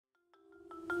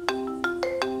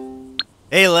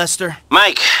Hey, Lester.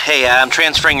 Mike, hey, I'm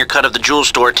transferring your cut of the jewel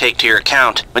store take to your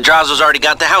account. Madrazo's already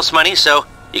got the house money, so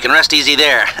you can rest easy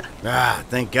there. Ah,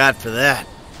 thank God for that.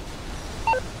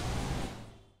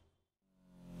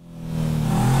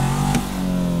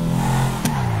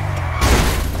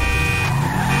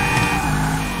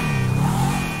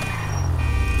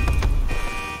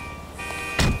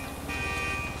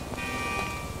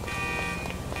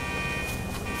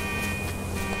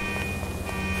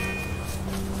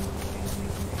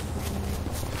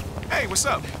 Hey, what's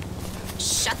up?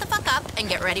 Shut the fuck up and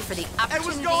get ready for the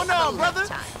opportunity going of on, a brother?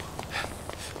 lifetime.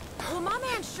 Well, my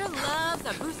man sure loves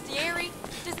a bustieri.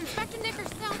 Does Inspector Knickers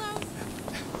sell those?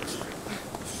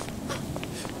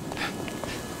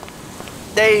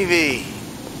 Davey!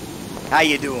 How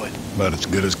you doing? About as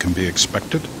good as can be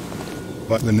expected.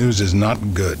 But the news is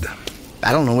not good.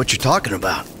 I don't know what you're talking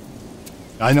about.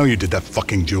 I know you did that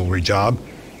fucking jewelry job.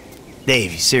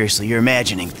 Davey, seriously, you're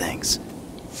imagining things.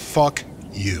 Fuck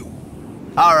you.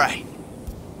 All right.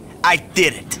 I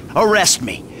did it. Arrest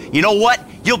me. You know what?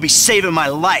 You'll be saving my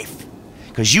life.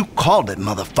 Because you called it,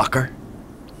 motherfucker.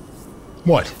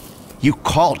 What? You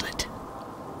called it.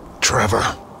 Trevor.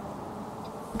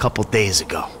 A couple days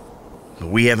ago. But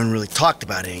we haven't really talked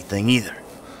about anything either.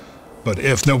 But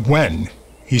if, no, when,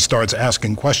 he starts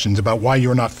asking questions about why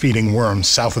you're not feeding worms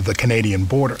south of the Canadian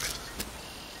border.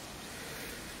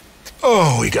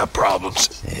 Oh, we got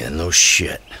problems. Yeah, no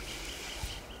shit.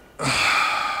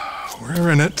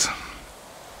 We're in it.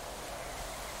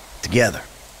 Together.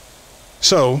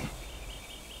 So,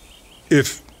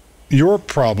 if your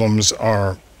problems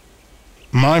are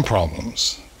my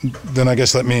problems, then I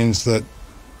guess that means that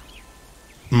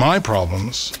my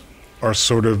problems are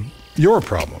sort of your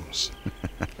problems.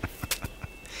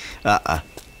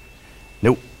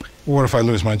 Nope. What if I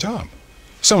lose my job?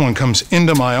 Someone comes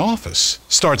into my office,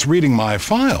 starts reading my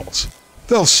files.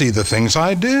 They'll see the things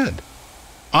I did.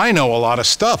 I know a lot of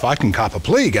stuff. I can cop a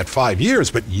plea, get 5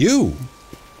 years, but you...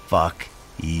 Fuck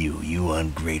you, you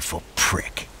ungrateful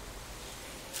prick.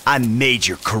 I made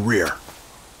your career.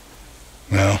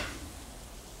 Well,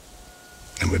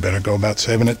 then we better go about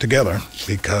saving it together,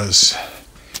 because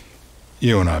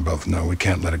you and I both know we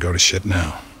can't let it go to shit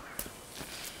now.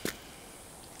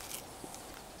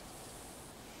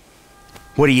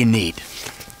 What do you need?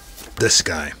 This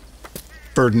guy,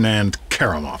 Ferdinand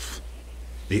Kerimov.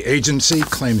 The agency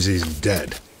claims he's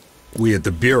dead. We at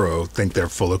the Bureau think they're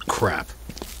full of crap.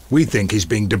 We think he's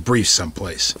being debriefed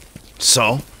someplace.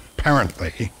 So?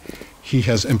 Apparently, he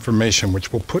has information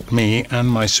which will put me and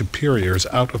my superiors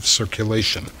out of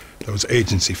circulation. Those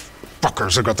agency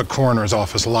fuckers have got the coroner's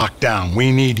office locked down.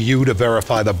 We need you to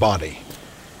verify the body.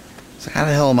 So how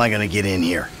the hell am I gonna get in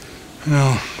here?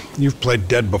 Well, you've played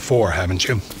dead before, haven't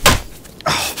you?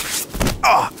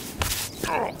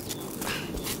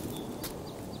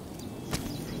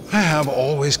 I have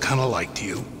always kind of liked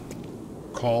you.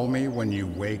 Call me when you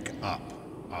wake up.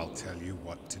 I'll tell you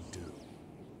what to do.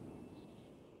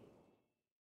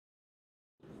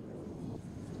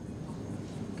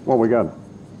 What we got?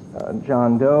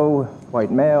 John Doe, white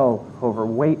male,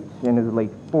 overweight, in his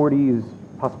late 40s,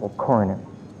 possible coroner.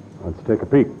 Let's take a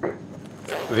peek.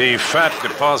 The fat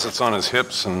deposits on his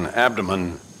hips and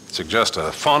abdomen suggest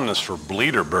a fondness for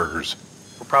bleeder burgers.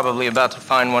 We're probably about to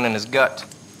find one in his gut,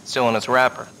 still in its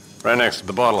wrapper. Right next to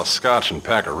the bottle of scotch and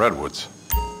pack of redwoods.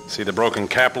 See the broken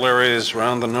capillaries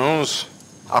around the nose?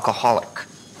 Alcoholic.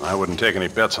 I wouldn't take any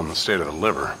bets on the state of the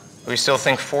liver. We still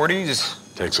think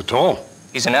 40s? Takes a toll.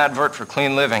 He's an advert for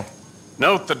clean living.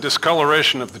 Note the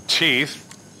discoloration of the teeth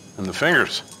and the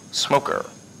fingers. Smoker.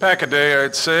 Pack a day,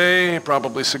 I'd say.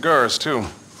 Probably cigars, too.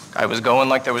 Guy was going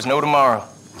like there was no tomorrow.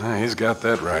 He's got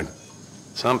that right.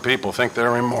 Some people think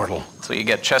they're immortal. Till you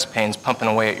get chest pains pumping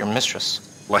away at your mistress.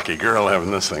 Lucky girl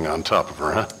having this thing on top of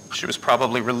her, huh? She was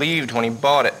probably relieved when he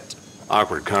bought it.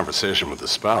 Awkward conversation with the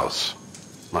spouse.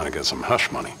 Might have got some hush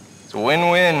money. It's a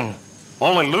win-win.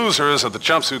 Only losers are the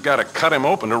chumps who gotta cut him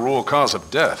open to rule cause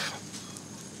of death.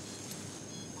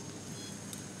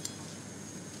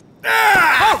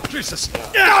 Oh, Jesus!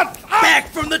 God! Back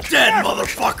from the dead,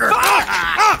 motherfucker!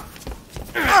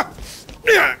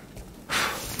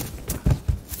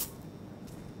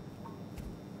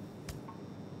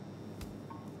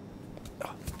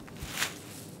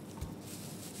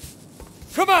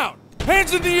 Come out!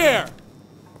 Hands in the air!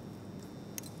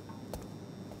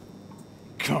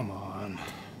 Come on.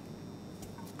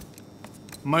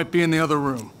 Might be in the other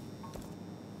room.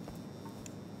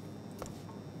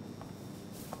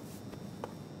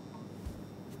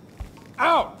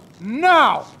 Out!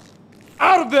 Now!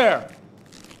 Out of there!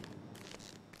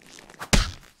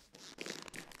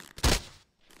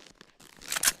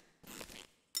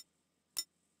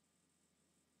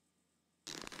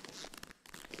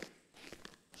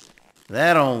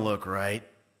 That don't look right.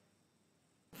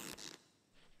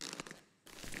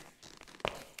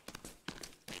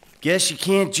 Guess you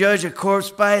can't judge a corpse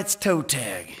by its toe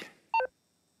tag.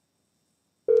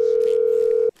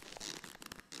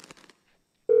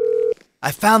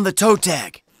 I found the toe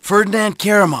tag. Ferdinand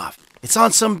Karamov. It's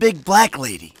on some big black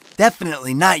lady.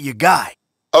 Definitely not your guy.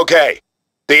 Okay.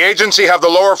 The agency have the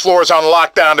lower floors on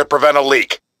lockdown to prevent a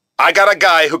leak. I got a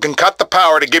guy who can cut the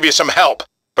power to give you some help,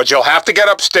 but you'll have to get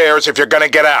upstairs if you're gonna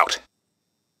get out.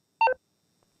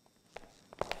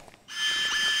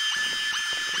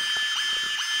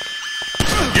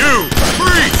 You!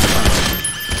 Freeze!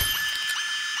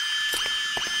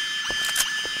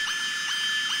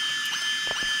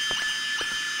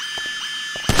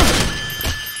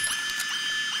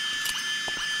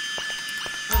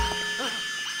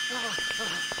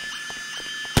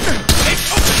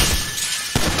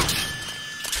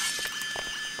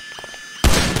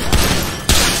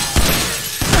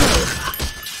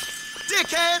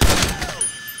 Dickhead!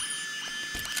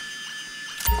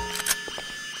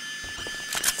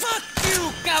 Fuck you,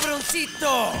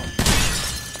 cabroncito!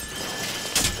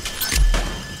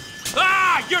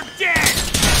 Ah, you're dead!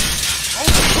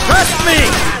 Trust me!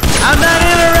 I'm not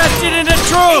interested in the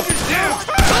truth!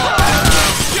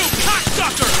 You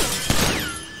cocksucker!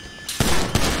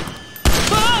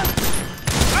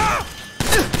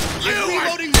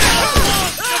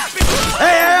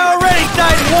 Hey, I already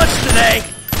died once today!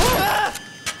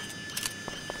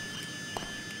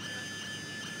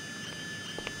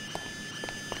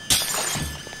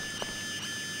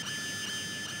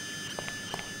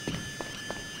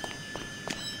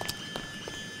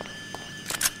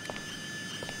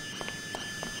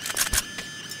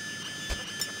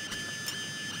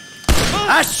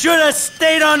 I should have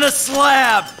stayed on the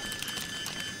slab!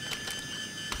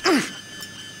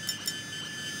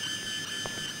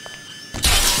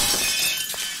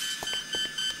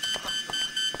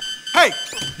 Hey!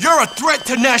 You're a threat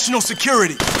to national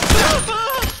security!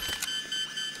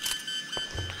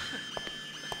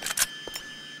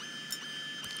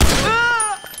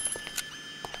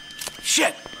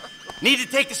 Shit! Need to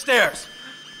take the stairs.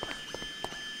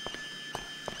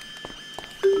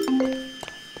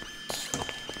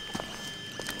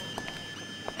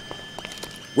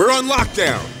 We're on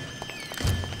lockdown!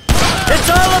 It's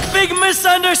all a big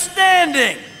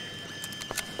misunderstanding!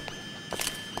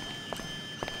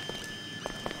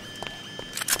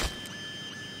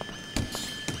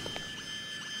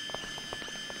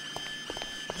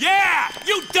 Yeah!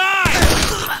 You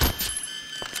died!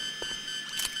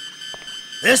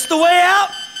 This the way out?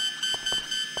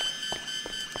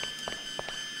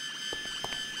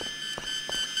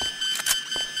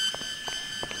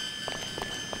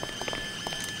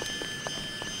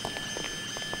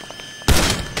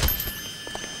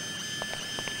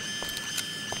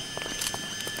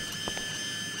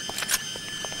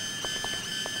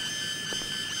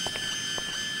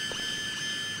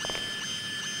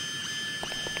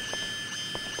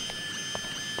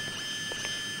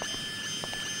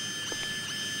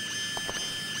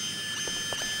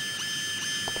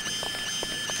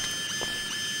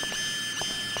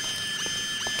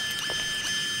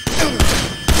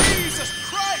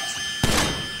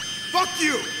 Fuck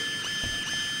you!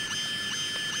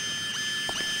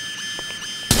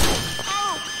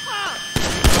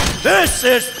 This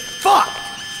is fucked!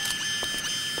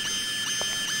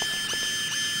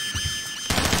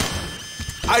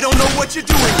 I don't know what you're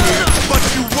doing here, but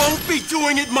you won't be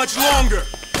doing it much longer!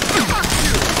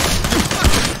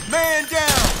 Man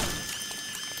down!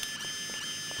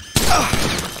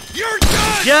 You're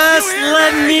done! Just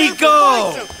let me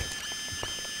go!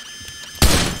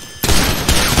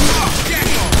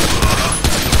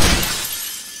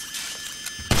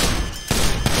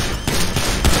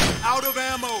 Out of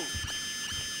ammo!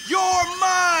 You're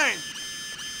mine!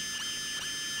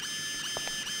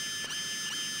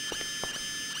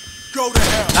 Go to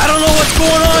hell! I don't know what's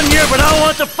going on here, but I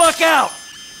want the fuck out!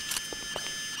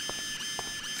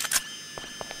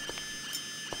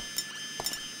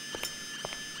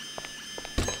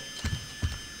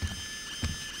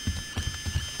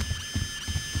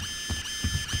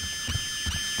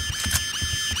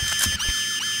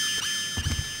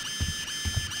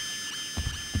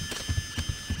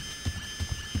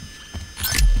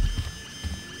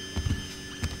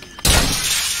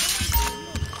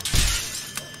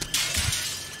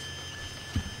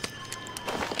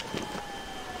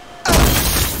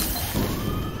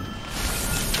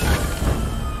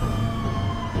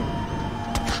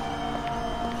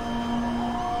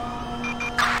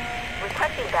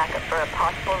 Backup for a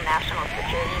possible national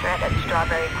security threat at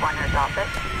Strawberry Corner's office.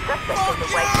 Suspect is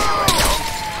a white male adult.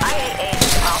 IAA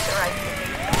is authorized to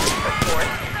use the use of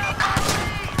force.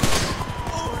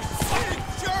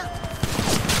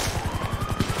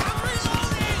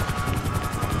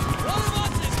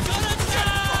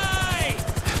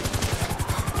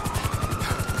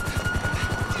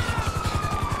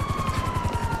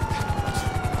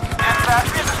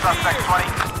 Suspect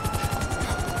 20.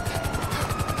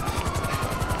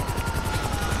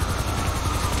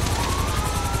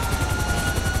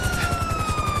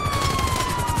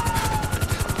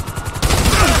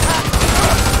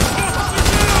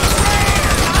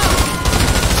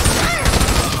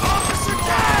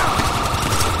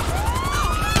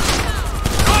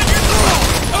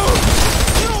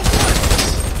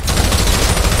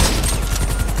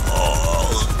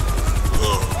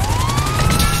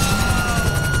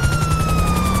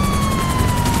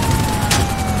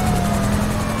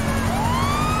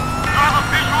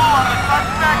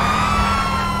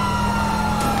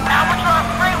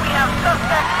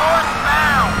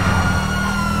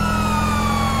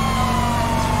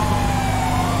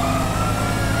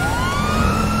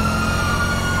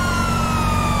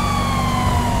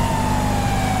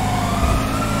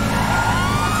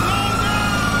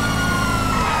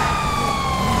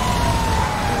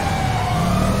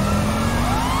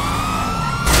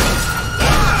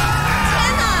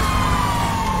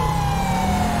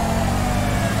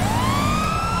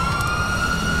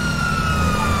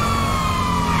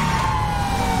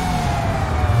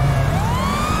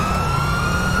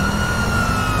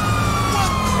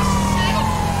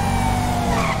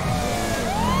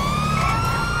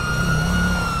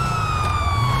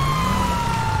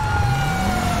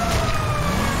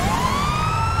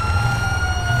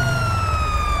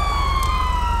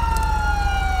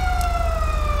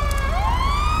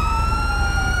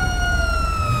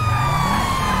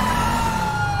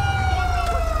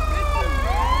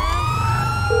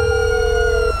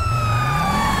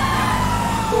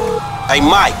 Hey,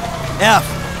 Mike. F.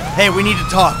 Hey, we need to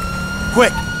talk.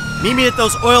 Quick. Meet me at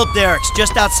those oil derricks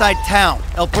just outside town,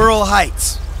 El Burro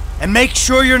Heights. And make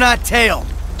sure you're not tailed.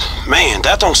 Man,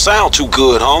 that don't sound too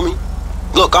good, homie.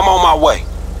 Look, I'm on my way.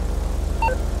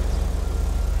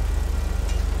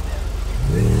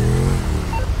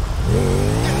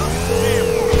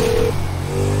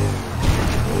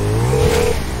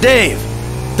 Dave,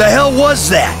 the hell was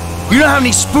that? You know how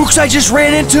many spooks I just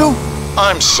ran into?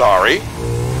 I'm sorry.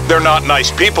 They're not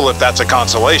nice people if that's a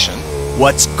consolation.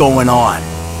 What's going on?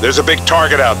 There's a big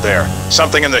target out there.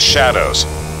 Something in the shadows.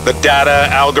 The data,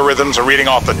 algorithms are reading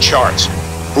off the charts.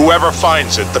 Whoever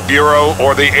finds it, the Bureau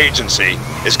or the agency,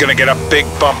 is gonna get a big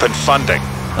bump in funding.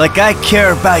 Like I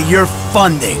care about your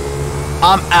funding.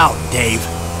 I'm out, Dave.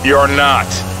 You're not.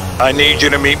 I need you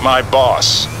to meet my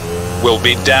boss. We'll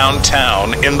be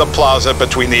downtown in the plaza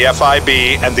between the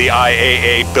FIB and the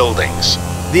IAA buildings.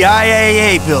 The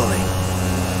IAA building?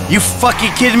 You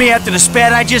fucking kidding me after the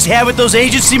spat I just had with those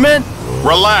agency men?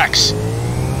 Relax.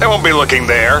 They won't be looking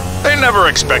there. They never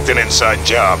expect an inside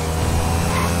job.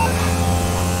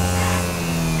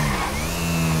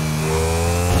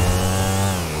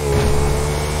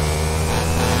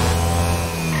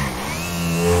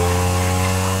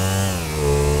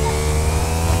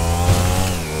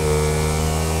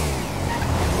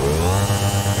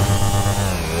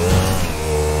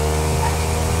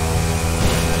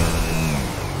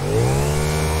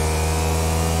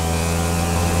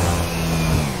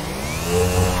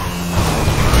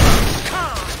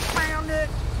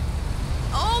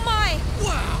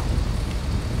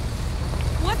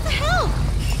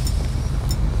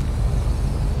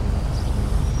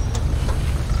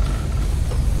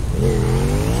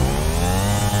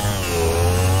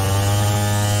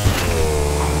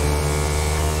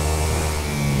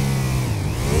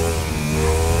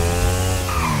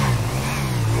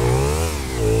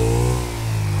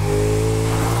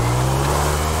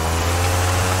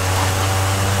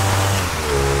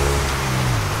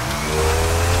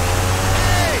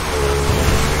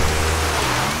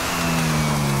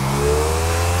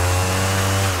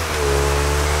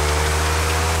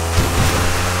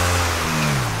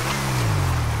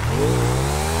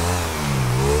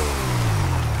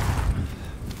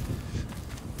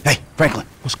 Franklin.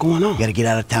 What's going on? You gotta get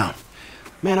out of town.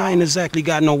 Man, I ain't exactly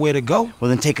got nowhere to go. Well,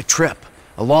 then take a trip.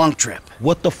 A long trip.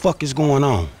 What the fuck is going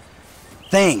on?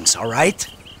 Things, all right?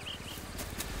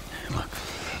 Look,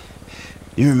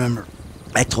 you remember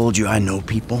I told you I know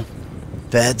people?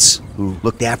 Feds who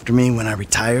looked after me when I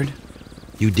retired?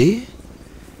 You did?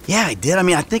 Yeah, I did.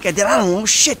 I think I did. I don't know.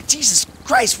 Shit, Jesus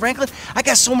Christ, Franklin. I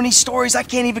got so many stories, I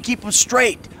can't even keep them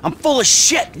straight. I'm full of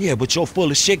shit. Yeah, but your full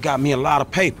of shit got me a lot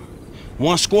of paper.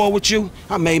 One score with you,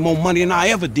 I made more money than I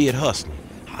ever did hustling.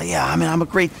 Yeah, I mean, I'm a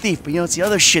great thief, but you know, it's the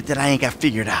other shit that I ain't got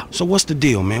figured out. So what's the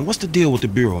deal, man? What's the deal with the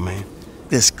Bureau, man?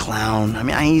 This clown, I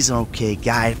mean, he's an okay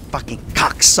guy, fucking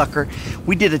cocksucker.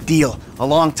 We did a deal a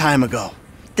long time ago.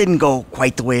 Didn't go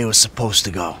quite the way it was supposed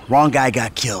to go. Wrong guy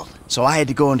got killed. So I had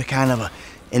to go into kind of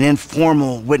an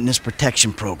informal witness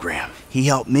protection program. He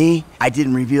helped me, I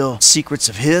didn't reveal secrets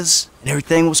of his, and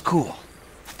everything was cool.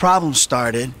 Problem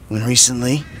started when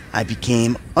recently I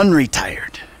became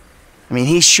unretired. I mean,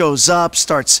 he shows up,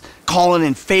 starts calling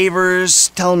in favors,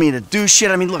 telling me to do shit.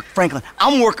 I mean, look, Franklin,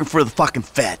 I'm working for the fucking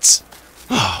feds.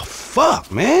 Oh, fuck,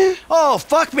 man. Oh,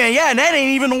 fuck, man, yeah, and that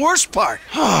ain't even the worst part.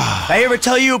 Did I ever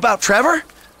tell you about Trevor?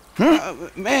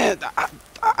 Man,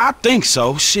 I think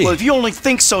so, shit. Well, if you only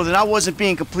think so, then I wasn't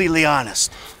being completely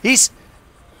honest. He's,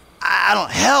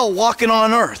 hell walking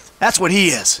on earth. That's what he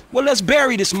is. Well, let's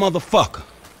bury this motherfucker.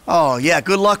 Oh, yeah,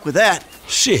 good luck with that.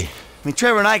 Shit. I mean,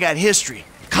 Trevor and I got history.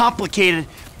 Complicated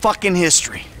fucking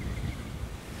history.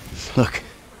 Look,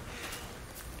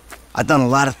 I've done a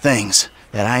lot of things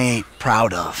that I ain't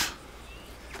proud of.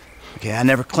 Okay, I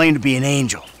never claimed to be an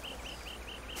angel.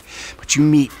 But you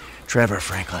meet Trevor,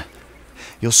 Franklin,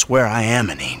 you'll swear I am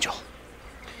an angel.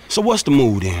 So what's the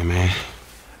mood then, man?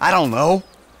 I don't know.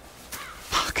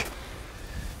 Fuck.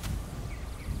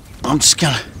 I'm just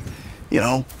gonna, you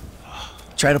know,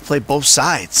 try to play both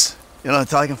sides. You know,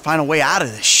 until I can find a way out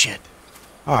of this shit.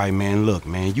 All right, man, look,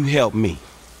 man, you help me.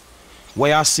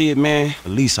 Way I see it, man, the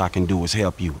least I can do is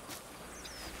help you.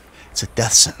 It's a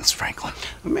death sentence, Franklin.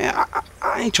 Man,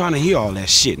 I ain't trying to hear all that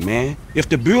shit, man. If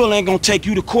the Bureau ain't gonna take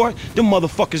you to court, them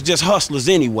motherfuckers just hustlers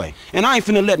anyway. And I ain't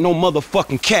finna let no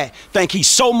motherfucking cat think he's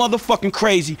so motherfucking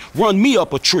crazy run me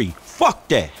up a tree. Fuck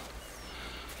that.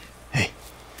 Hey,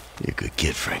 you're a good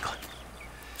kid, Franklin.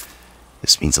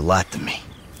 This means a lot to me.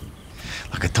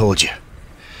 Like I told you,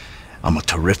 I'm a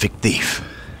terrific thief.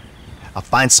 I'll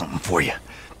find something for you.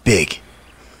 Big.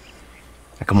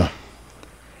 Now, come on.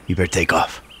 You better take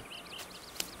off.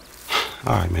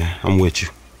 All right, man. I'm with you.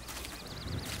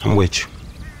 I'm with you.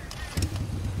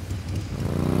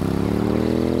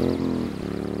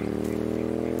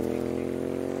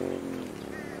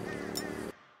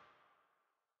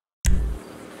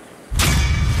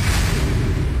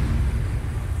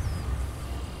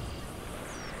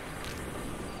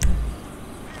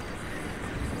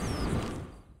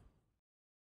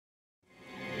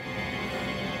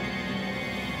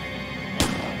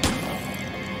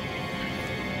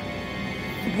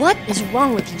 What is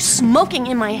wrong with you, smoking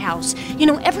in my house? You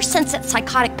know, ever since that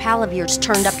psychotic pal of yours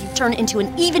turned up, you've turned into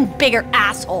an even bigger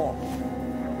asshole.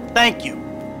 Thank you.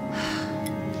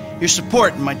 Your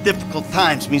support in my difficult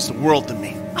times means the world to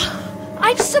me.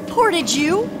 I've supported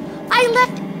you. I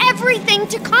left everything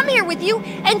to come here with you,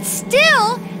 and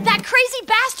still, that crazy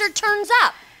bastard turns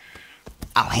up.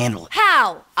 I'll handle it.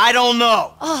 How? I don't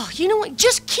know. Oh, you know what?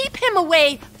 Just keep him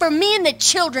away from me and the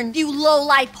children, you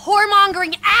low-life,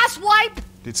 whoremongering asswipe.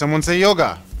 Did someone say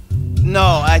yoga?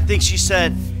 No, I think she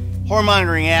said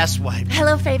whoremongering asswipe.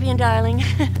 Hello, Fabian, darling.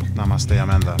 Namaste,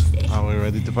 Amanda. Are we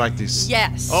ready to practice?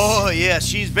 Yes. Oh, yes,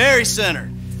 she's very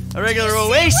centered. A regular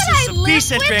oasis of peace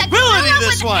and tranquility,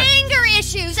 this one. Anger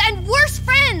issues and worse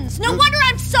friends. No wonder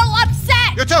I'm so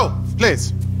upset. You too,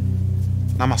 please.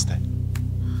 Namaste.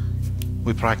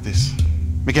 We practice.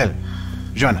 Miguel,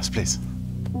 join us, please.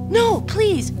 No,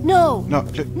 please, no. No,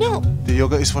 no. The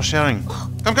yoga is for sharing.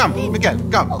 Come, Miguel,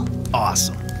 come.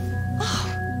 Awesome.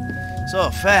 So,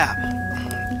 Fab,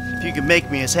 if you can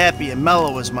make me as happy and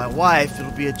mellow as my wife,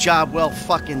 it'll be a job well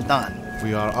fucking done.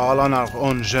 We are all on our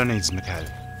own journeys, Miguel.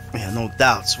 Yeah, no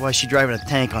doubts. Why is she driving a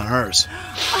tank on hers?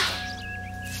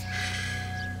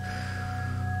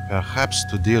 Perhaps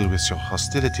to deal with your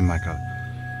hostility, Michael.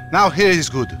 Now here is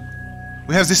good.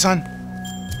 We have the sun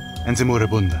and the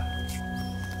moribunda.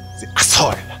 The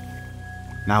asshole.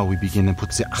 Now we begin and put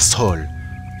the asshole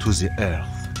to the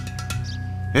earth.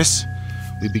 Yes,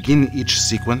 we begin each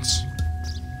sequence.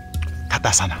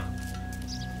 Tadasana.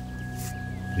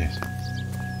 Yes.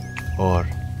 Or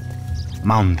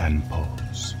mountain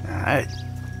pose. All right.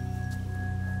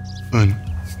 1,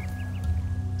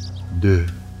 2,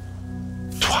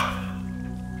 3.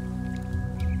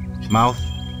 Mouth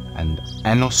and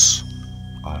anus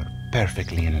are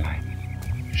perfectly in line.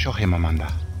 Show him,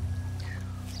 Amanda.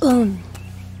 1,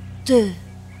 2,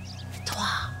 3.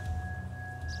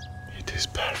 It is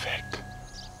perfect.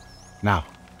 Now,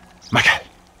 Michael.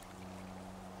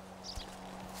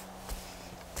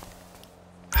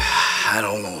 I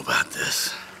don't know about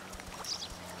this.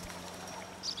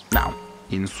 Now,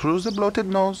 in through the bloated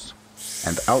nose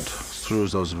and out through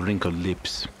those wrinkled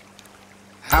lips.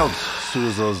 Out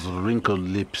through those wrinkled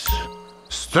lips.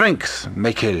 Strength,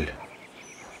 Michael.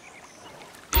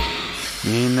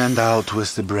 In and out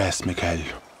with the breath, Mikhail.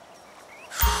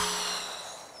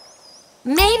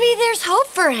 Maybe there's hope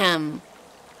for him.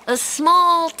 A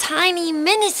small, tiny,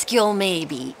 minuscule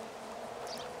maybe.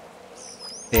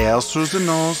 Air through the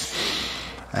nose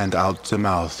and out the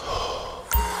mouth.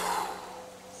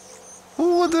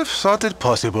 Who would have thought it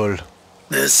possible?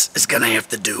 This is gonna have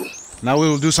to do. Now we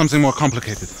will do something more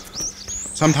complicated.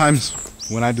 Sometimes,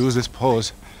 when I do this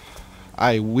pose,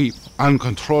 I weep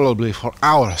uncontrollably for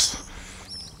hours.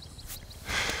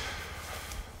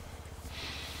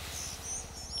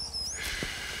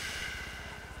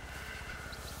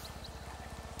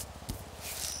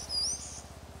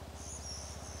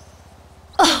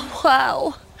 Oh,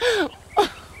 wow.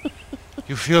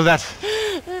 You feel that?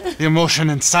 The emotion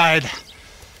inside.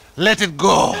 Let it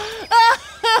go.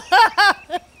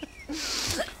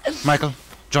 Michael,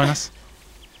 join us.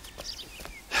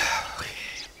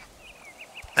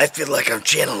 I feel like I'm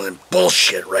channeling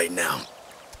bullshit right now.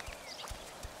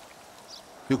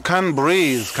 You can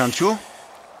breathe, can't you?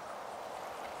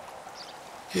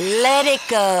 Let it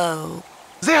go.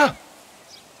 There!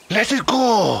 Let it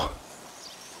go!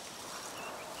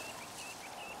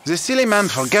 The silly man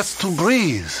forgets to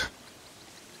breathe.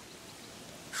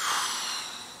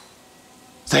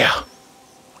 There!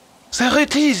 There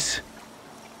it is!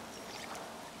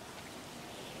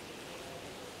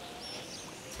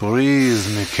 Breathe,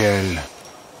 Mikhail.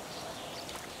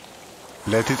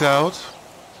 Let it out.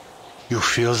 You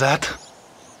feel that?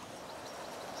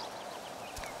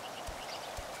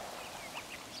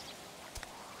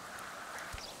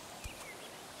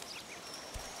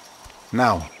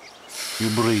 Now, you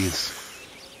breathe.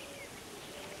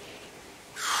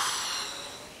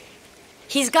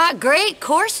 He's got great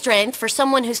core strength for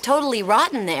someone who's totally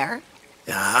rotten there.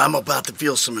 Yeah, I'm about to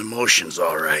feel some emotions,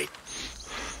 all right.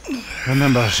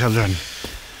 Remember, children,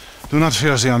 do not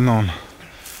fear the unknown.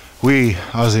 We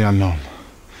are the unknown.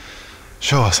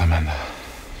 Show us, Amanda.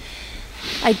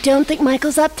 I don't think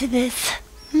Michael's up to this.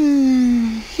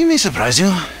 He may surprise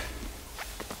you.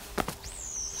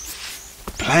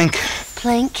 Plank.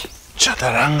 Plank.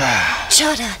 Chaturanga.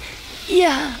 Chata.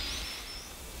 Yeah.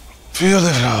 Feel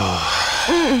the flow.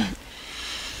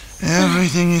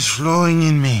 Everything is flowing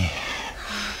in me.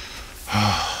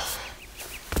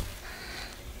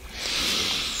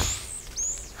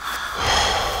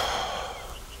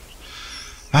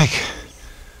 Mike,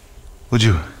 would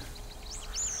you?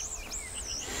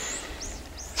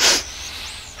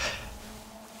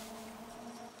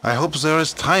 I hope there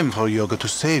is time for yoga to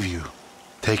save you.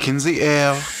 Take in the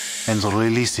air and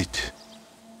release it.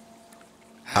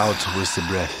 Out with the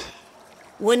breath.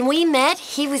 When we met,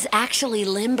 he was actually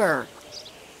limber.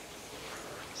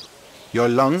 Your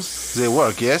lungs, they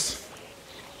work, yes?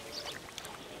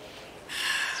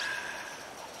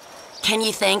 Can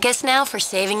you thank us now for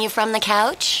saving you from the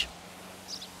couch?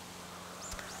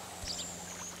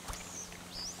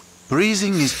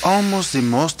 Breathing is almost the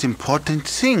most important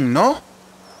thing, no?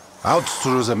 Out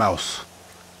through the mouth.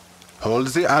 Hold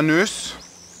the anus.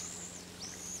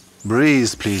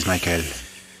 Breathe, please, Michael.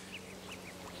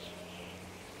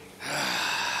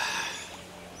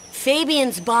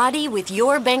 Fabian's body with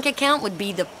your bank account would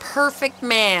be the perfect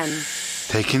man.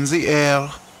 Take in the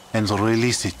air and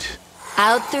release it.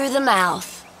 Out through the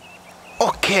mouth.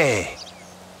 Okay.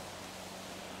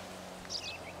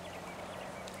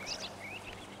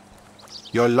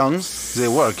 Your lungs, they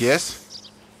work, yes?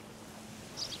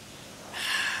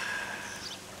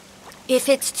 If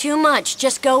it's too much,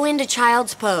 just go into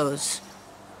child's pose.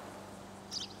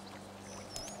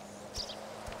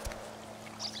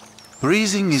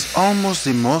 Breathing is almost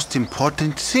the most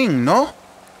important thing, no?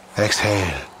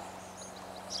 Exhale.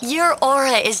 Your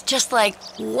aura is just like,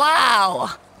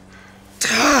 wow.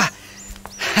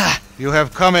 You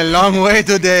have come a long way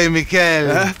today,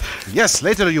 Mikhail. Yes,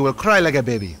 later you will cry like a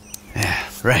baby. Yeah,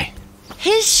 right.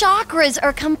 His chakras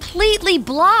are completely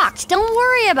blocked. Don't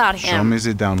worry about him. Show me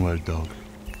the downward dog.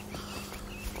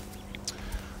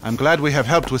 I'm glad we have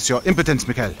helped with your impotence,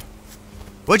 Mikhail.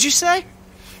 What'd you say?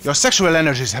 Your sexual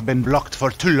energies have been blocked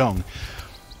for too long.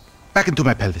 Back into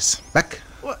my pelvis. Back.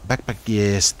 What? Back.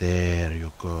 Yes, there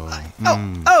you go.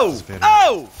 Oh! What?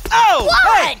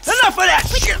 Hey, enough of that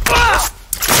shit!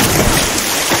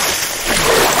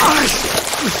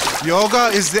 Yoga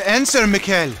is the answer,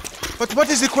 Mikhail. But what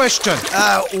is the question?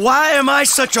 Why am I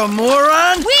such a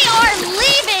moron? We are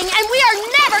leaving, and we are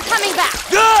never coming back.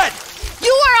 Good!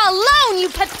 You are alone, you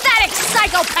pathetic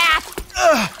psychopath.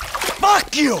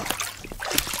 Fuck you!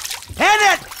 And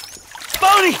that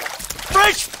phony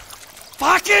French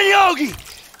fucking yogi!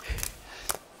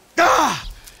 Ah!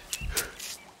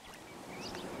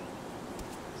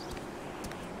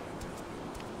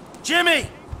 Jimmy!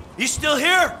 You still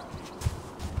here?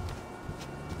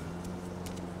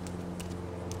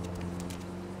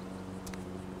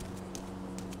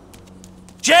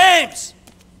 James!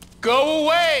 Go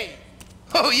away!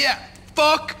 Oh yeah,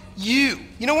 fuck you.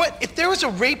 You know what? If there was a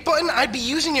rape button, I'd be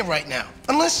using it right now.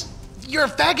 Unless you're a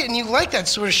faggot and you like that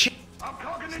sort of shit.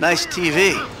 Nice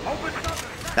TV.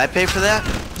 Did I pay for that?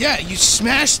 Yeah, you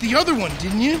smashed the other one,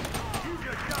 didn't you? All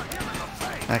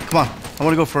right, come on. I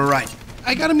want to go for a ride.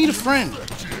 I gotta meet a friend.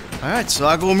 All right, so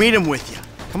I'll go meet him with you.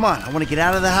 Come on, I want to get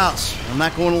out of the house. I'm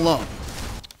not going alone.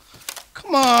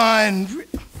 Come on.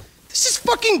 This is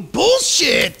fucking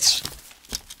bullshit.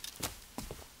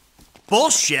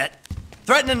 Bullshit?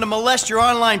 Threatening to molest your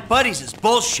online buddies is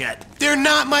bullshit. They're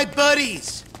not my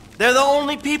buddies. They're the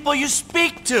only people you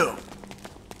speak to.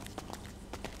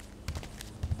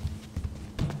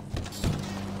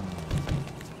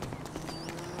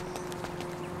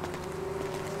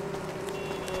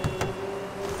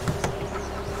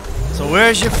 So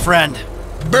where's your friend?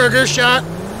 Burger shot.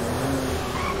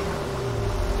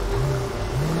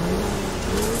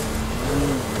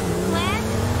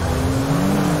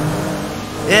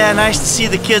 Yeah, nice to see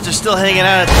the kids are still hanging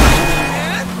out at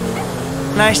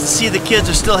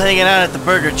the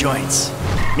burger joints.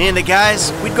 Me and the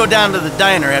guys, we'd go down to the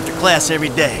diner after class every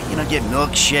day. You know, get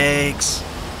milkshakes,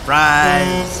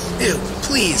 fries. Ew,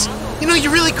 please. You know,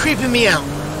 you're really creeping me out.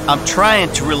 I'm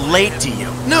trying to relate to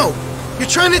you. No, you're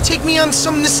trying to take me on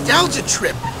some nostalgia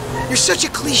trip. You're such a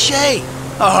cliche.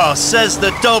 Oh, says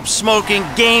the dope-smoking,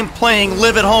 game-playing,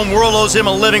 live-at-home world owes him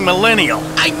a living millennial.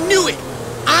 I knew it!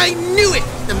 I knew it!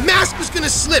 The mask was gonna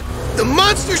slip. The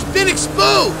monster's been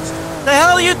exposed. The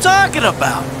hell are you talking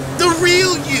about? The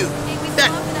real you. That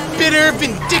bitter,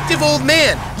 vindictive old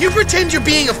man. You pretend you're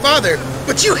being a father,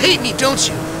 but you hate me, don't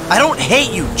you? I don't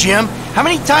hate you, Jim. How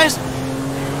many times...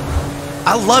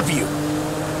 I love you.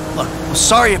 Look, I'm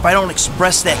sorry if I don't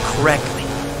express that correctly,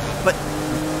 but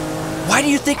why do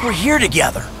you think we're here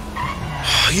together?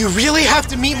 You really have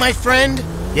to meet my friend?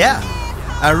 Yeah,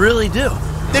 I really do.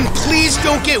 Then please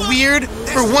don't get weird.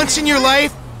 For once in your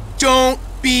life, don't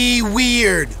be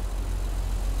weird.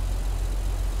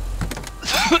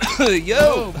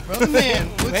 Yo, brother man,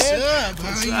 what's up?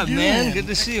 What's How up, you man? doing? Good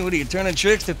to see you. What are you turning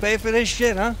tricks to pay for this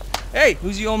shit, huh? Hey,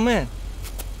 who's the old man?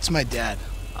 It's my dad.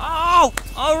 Oh,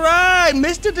 all right,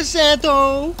 Mr.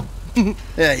 DeSanto.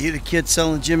 Yeah, you the kid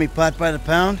selling Jimmy pot by the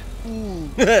pound?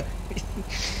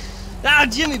 Ah,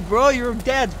 Jimmy, bro, your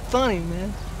dad's funny,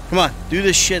 man. Come on, do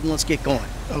this shit and let's get going.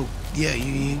 Oh, yeah,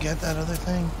 you got that other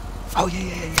thing? Oh,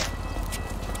 yeah.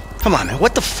 Come on, man,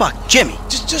 what the fuck? Jimmy!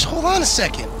 Just hold on a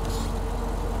second.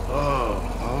 Oh,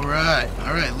 all right,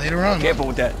 later on. Careful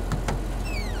with that.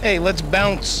 Hey, let's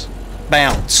bounce.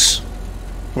 Bounce.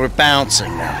 We're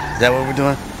bouncing now. Is that what we're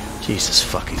doing? Jesus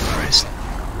fucking Christ.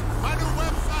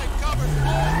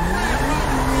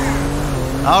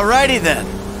 Alrighty then.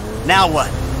 Now what?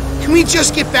 Can we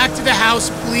just get back to the house,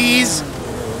 please?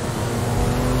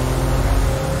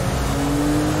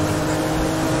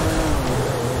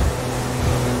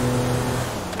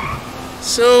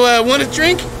 So, want a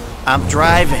drink? I'm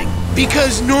driving.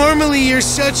 Because normally you're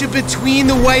such a between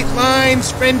the white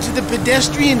lines, friend to the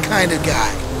pedestrian kind of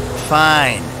guy.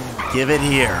 Fine. Give it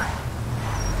here.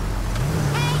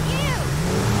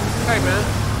 Hey, man.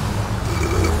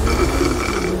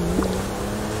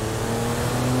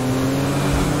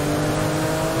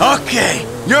 Okay,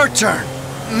 your turn.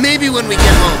 Maybe when we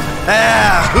get home.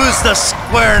 Who's the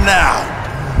square now?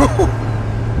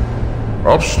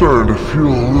 I'm starting to feel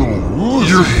a little woozy.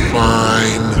 You're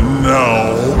fine.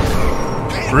 No.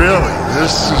 Really,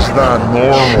 this is not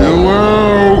normal. Chill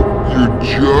out.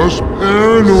 You're just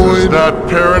paranoid. This is not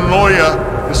paranoia.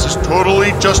 This is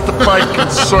totally justified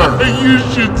concern. You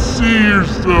should see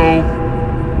yourself.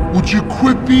 Would you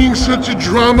quit being such a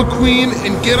drama queen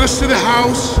and get us to the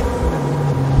house?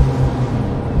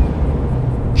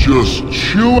 Just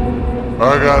chill.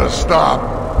 I gotta stop.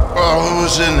 Oh, what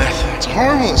was in that? It's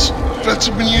harmless. Vets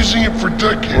have been using it for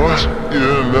decades. What? You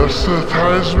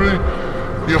anesthetize me?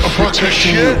 You fucking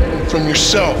shit? From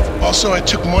yourself. Also, I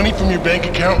took money from your bank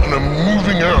account and I'm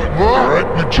moving out. What? Alright?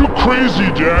 You're too crazy,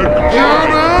 Dad.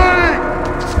 Johnny!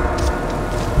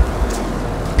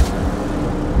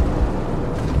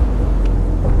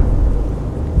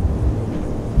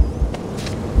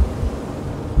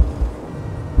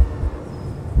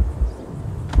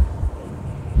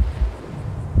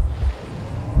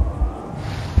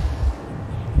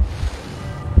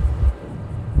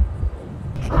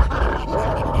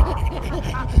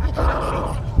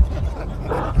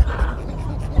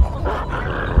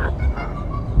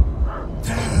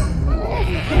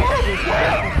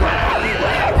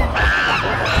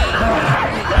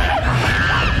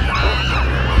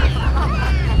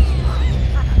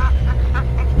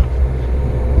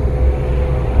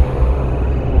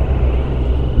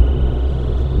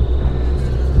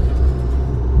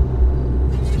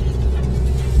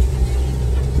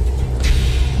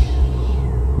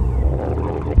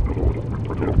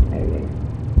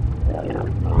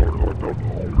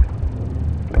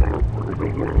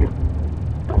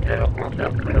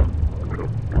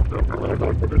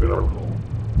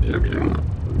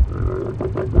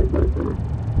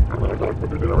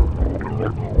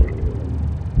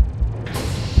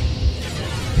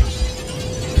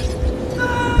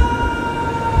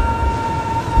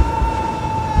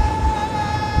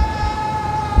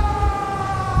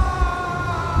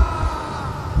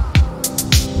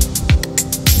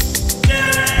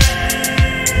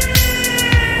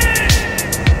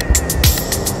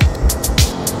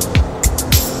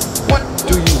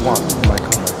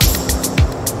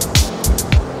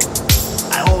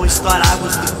 I always thought I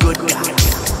was the good guy.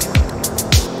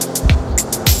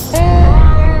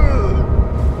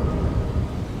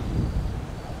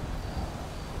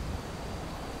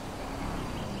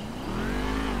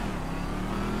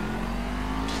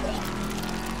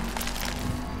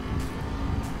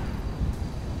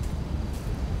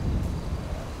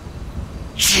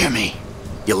 Jimmy,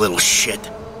 you little shit.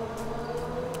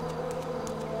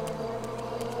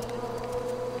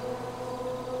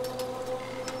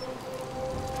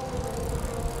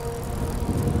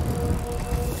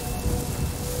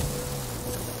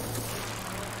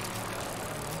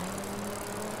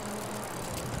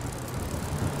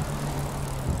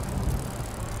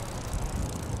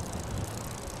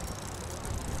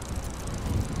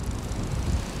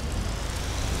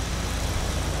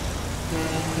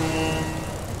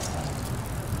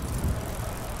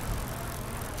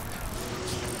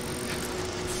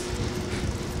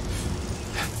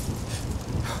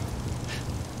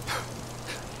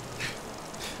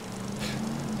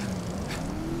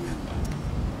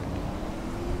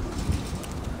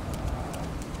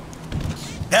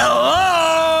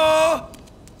 Hello?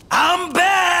 I'm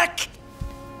back!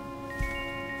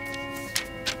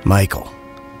 Michael,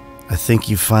 I think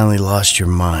you finally lost your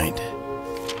mind.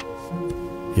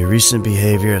 Your recent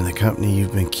behavior and the company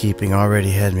you've been keeping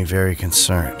already had me very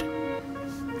concerned.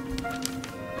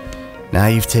 Now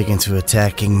you've taken to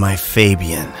attacking my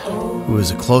Fabian, who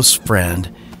is a close friend,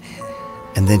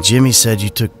 and then Jimmy said you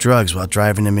took drugs while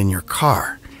driving him in your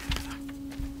car.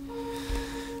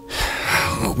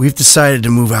 We've decided to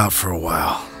move out for a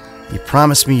while. You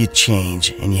promised me you'd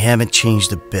change, and you haven't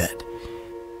changed a bit.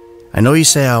 I know you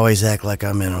say I always act like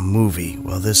I'm in a movie.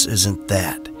 Well, this isn't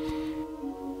that.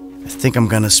 I think I'm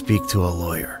gonna speak to a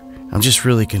lawyer. I'm just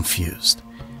really confused.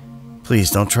 Please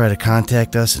don't try to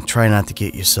contact us and try not to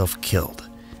get yourself killed.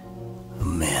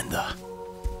 Amanda.